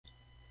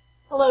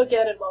Hello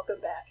again and welcome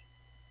back.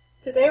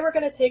 Today we're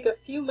going to take a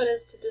few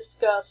minutes to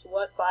discuss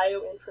what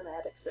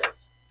bioinformatics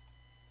is.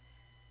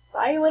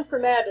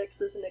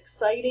 Bioinformatics is an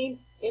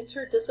exciting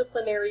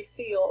interdisciplinary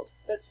field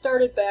that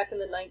started back in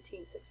the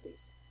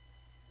 1960s.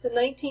 The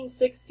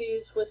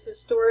 1960s was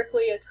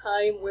historically a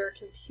time where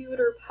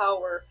computer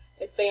power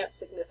advanced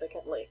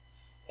significantly,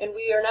 and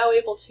we are now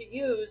able to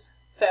use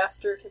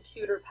faster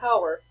computer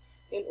power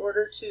in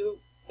order to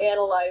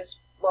analyze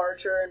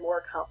larger and more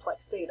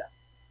complex data.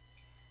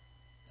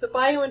 So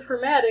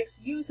bioinformatics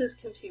uses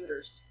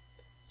computers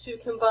to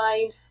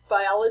combine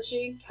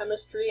biology,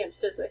 chemistry, and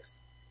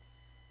physics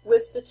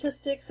with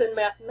statistics and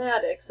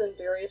mathematics and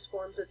various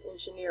forms of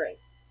engineering.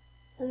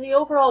 And the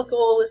overall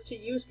goal is to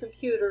use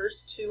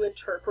computers to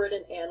interpret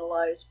and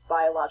analyze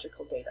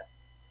biological data.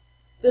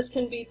 This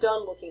can be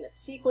done looking at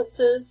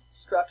sequences,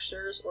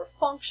 structures, or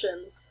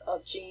functions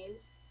of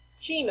genes,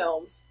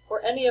 genomes,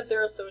 or any of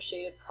their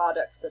associated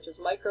products such as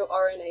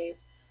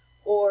microRNAs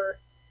or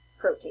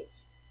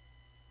proteins.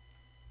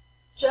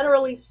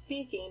 Generally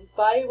speaking,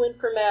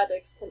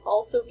 bioinformatics can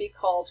also be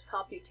called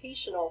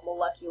computational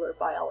molecular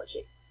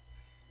biology.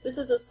 This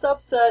is a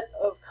subset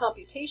of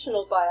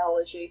computational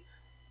biology,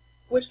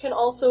 which can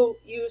also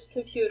use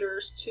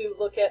computers to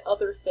look at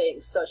other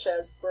things, such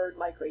as bird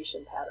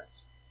migration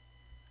patterns.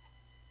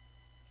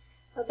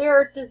 Now, there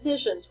are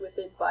divisions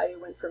within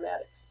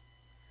bioinformatics.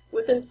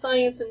 Within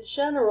science in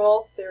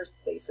general, there's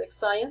basic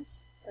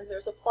science and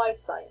there's applied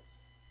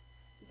science.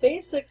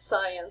 Basic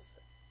science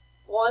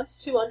wants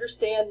to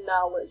understand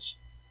knowledge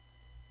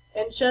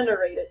and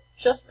generate it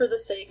just for the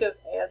sake of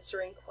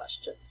answering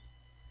questions.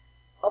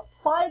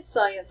 Applied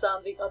science,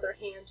 on the other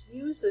hand,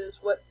 uses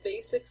what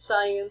basic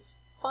science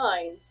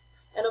finds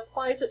and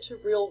applies it to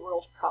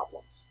real-world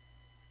problems.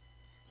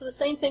 So the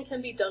same thing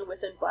can be done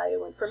within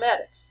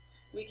bioinformatics.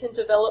 We can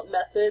develop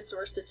methods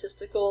or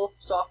statistical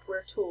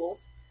software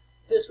tools.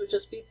 This would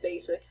just be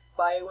basic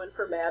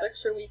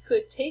bioinformatics, or we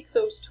could take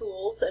those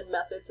tools and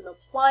methods and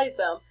apply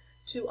them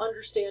to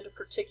understand a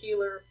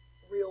particular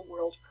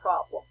real-world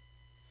problem.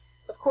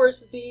 Of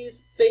course,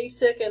 these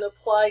basic and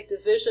applied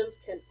divisions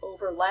can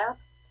overlap,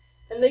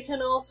 and they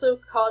can also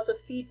cause a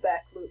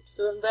feedback loop.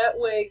 So in that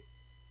way,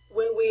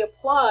 when we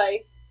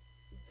apply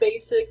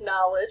basic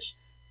knowledge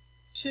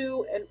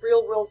to a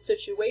real-world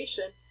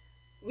situation,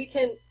 we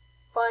can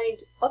find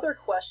other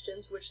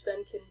questions which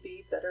then can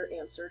be better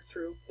answered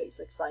through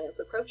basic science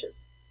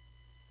approaches.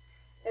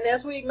 And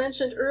as we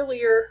mentioned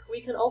earlier, we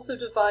can also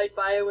divide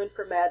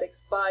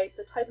bioinformatics by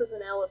the type of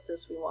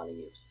analysis we want to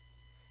use.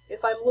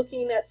 If I'm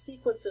looking at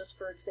sequences,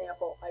 for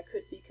example, I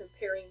could be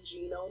comparing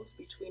genomes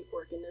between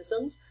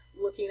organisms,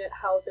 looking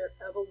at how they're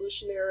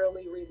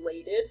evolutionarily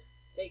related,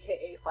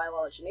 aka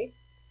phylogeny.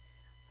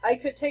 I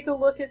could take a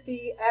look at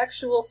the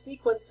actual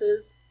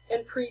sequences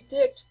and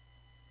predict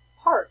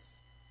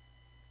parts.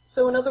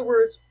 So in other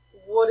words,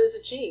 what is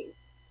a gene?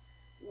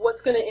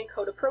 What's going to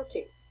encode a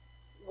protein?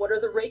 What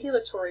are the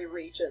regulatory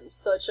regions,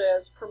 such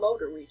as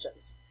promoter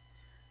regions?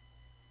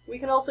 We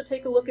can also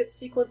take a look at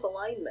sequence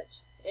alignment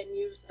and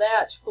use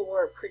that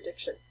for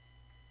prediction.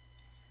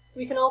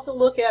 We can also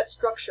look at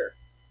structure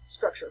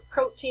of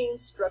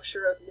proteins,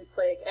 structure of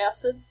nucleic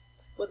acids,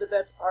 whether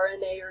that's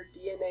RNA or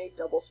DNA,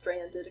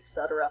 double-stranded,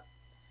 etc.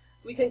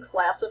 We can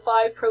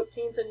classify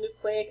proteins and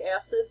nucleic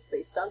acids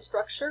based on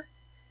structure,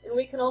 and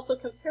we can also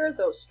compare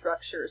those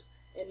structures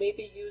and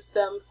maybe use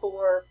them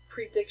for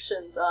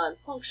predictions on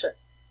function,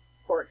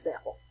 for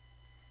example.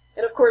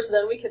 And of course,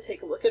 then we can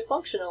take a look at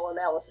functional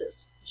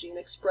analysis, gene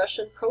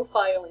expression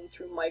profiling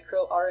through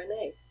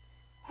microRNA,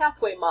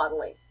 pathway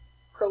modeling,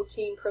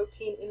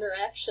 protein-protein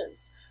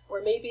interactions, or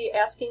maybe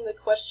asking the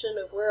question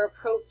of where a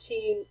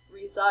protein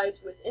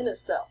resides within a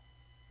cell.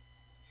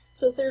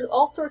 So there's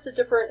all sorts of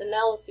different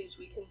analyses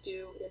we can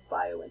do in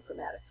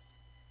bioinformatics.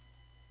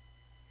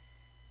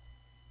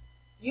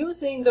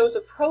 Using those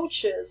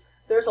approaches,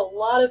 there's a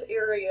lot of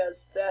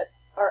areas that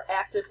are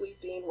actively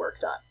being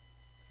worked on.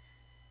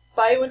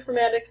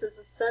 Bioinformatics is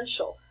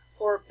essential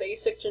for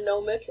basic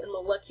genomic and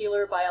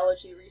molecular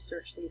biology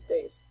research these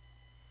days.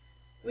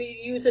 We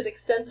use it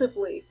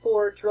extensively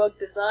for drug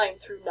design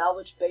through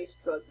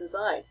knowledge-based drug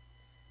design.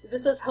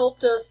 This has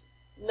helped us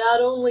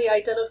not only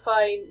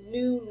identify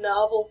new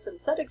novel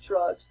synthetic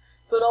drugs,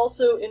 but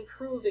also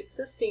improve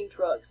existing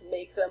drugs,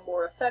 make them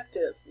more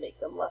effective,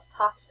 make them less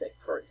toxic,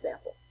 for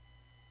example.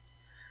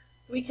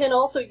 We can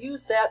also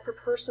use that for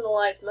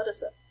personalized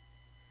medicine.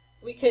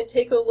 We can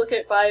take a look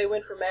at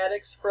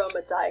bioinformatics from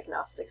a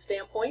diagnostic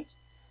standpoint.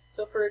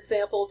 So for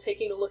example,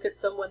 taking a look at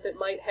someone that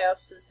might have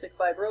cystic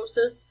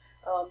fibrosis,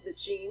 the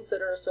genes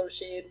that are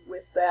associated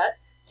with that,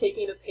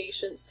 taking a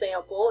patient's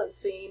sample and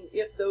seeing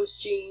if those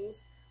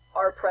genes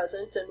are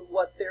present and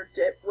what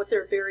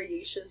their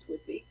variations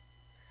would be.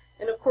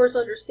 And of course,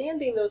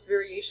 understanding those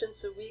variations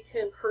so we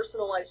can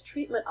personalize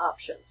treatment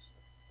options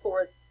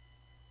for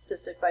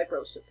cystic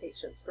fibrosis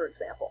patients, for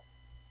example.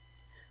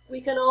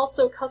 We can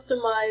also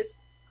customize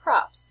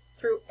crops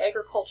through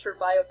agriculture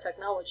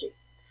biotechnology.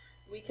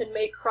 We can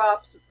make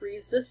crops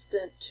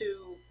resistant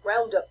to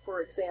Roundup,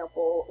 for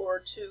example, or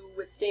to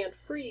withstand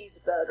freeze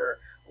better,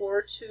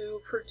 or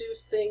to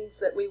produce things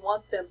that we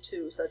want them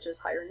to, such as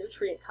higher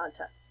nutrient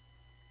contents.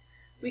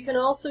 We can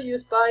also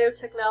use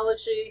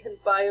biotechnology and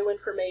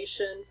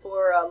bioinformation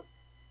for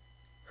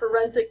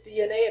forensic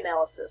DNA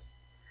analysis,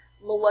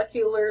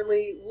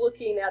 molecularly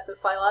looking at the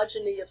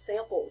phylogeny of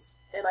samples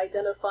and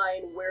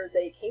identifying where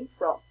they came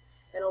from.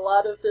 And a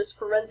lot of this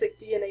forensic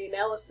DNA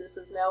analysis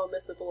is now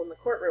admissible in the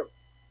courtroom.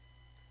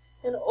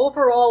 And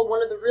overall,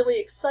 one of the really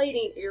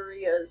exciting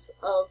areas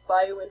of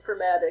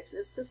bioinformatics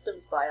is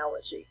systems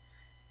biology,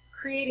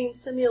 creating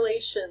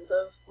simulations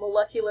of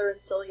molecular and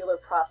cellular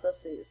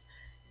processes,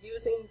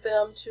 using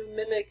them to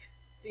mimic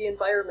the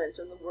environment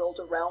and the world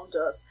around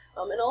us,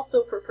 and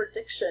also for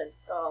prediction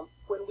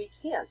when we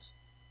can't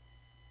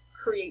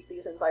create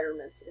these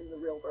environments in the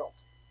real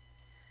world.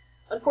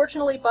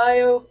 Unfortunately,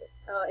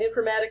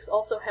 bioinformatics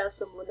also has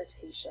some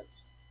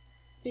limitations.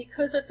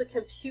 Because it's a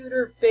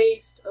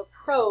computer-based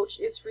approach,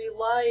 it's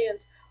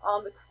reliant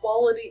on the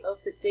quality of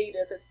the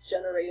data that's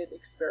generated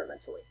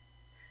experimentally.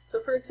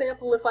 So for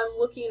example, if I'm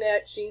looking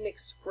at gene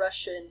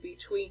expression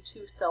between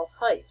two cell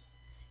types,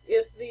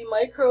 if the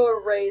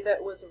microarray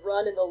that was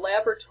run in the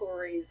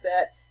laboratory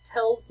that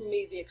tells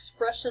me the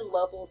expression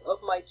levels of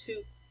my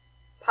two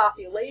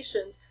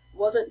populations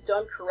wasn't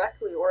done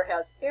correctly or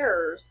has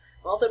errors,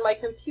 well, then my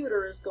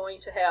computer is going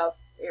to have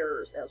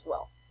errors as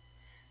well.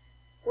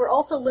 We're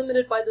also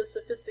limited by the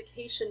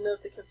sophistication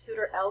of the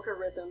computer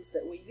algorithms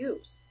that we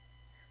use.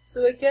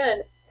 So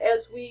again,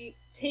 as we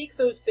take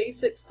those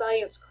basic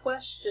science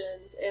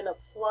questions and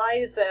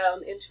apply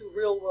them into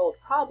real-world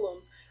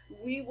problems,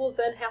 we will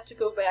then have to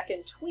go back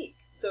and tweak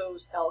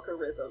those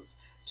algorithms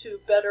to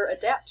better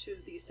adapt to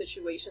these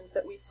situations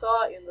that we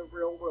saw in the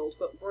real world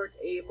but weren't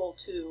able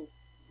to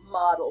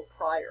model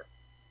prior.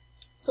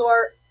 So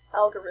our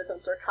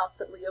algorithms are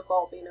constantly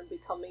evolving and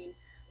becoming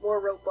more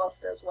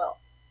robust as well.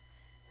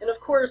 And of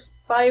course,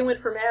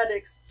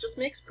 bioinformatics just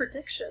makes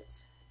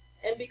predictions.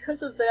 And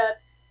because of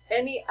that,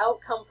 any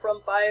outcome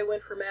from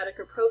bioinformatic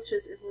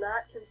approaches is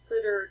not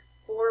considered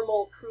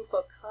formal proof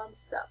of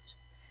concept.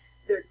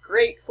 They're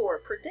great for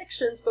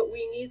predictions, but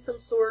we need some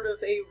sort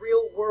of a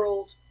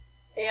real-world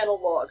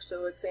analog.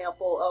 So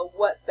example, a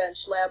wet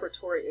bench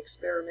laboratory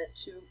experiment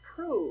to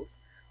prove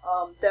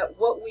that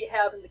what we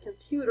have in the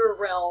computer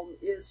realm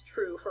is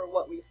true for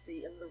what we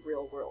see in the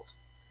real world.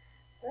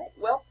 Right.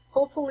 Well,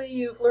 hopefully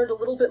you've learned a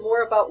little bit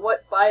more about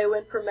what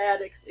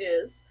bioinformatics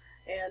is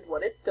and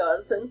what it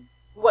does and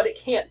what it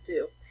can't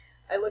do.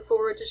 I look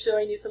forward to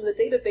showing you some of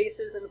the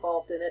databases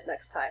involved in it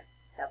next time.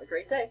 Have a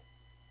great day.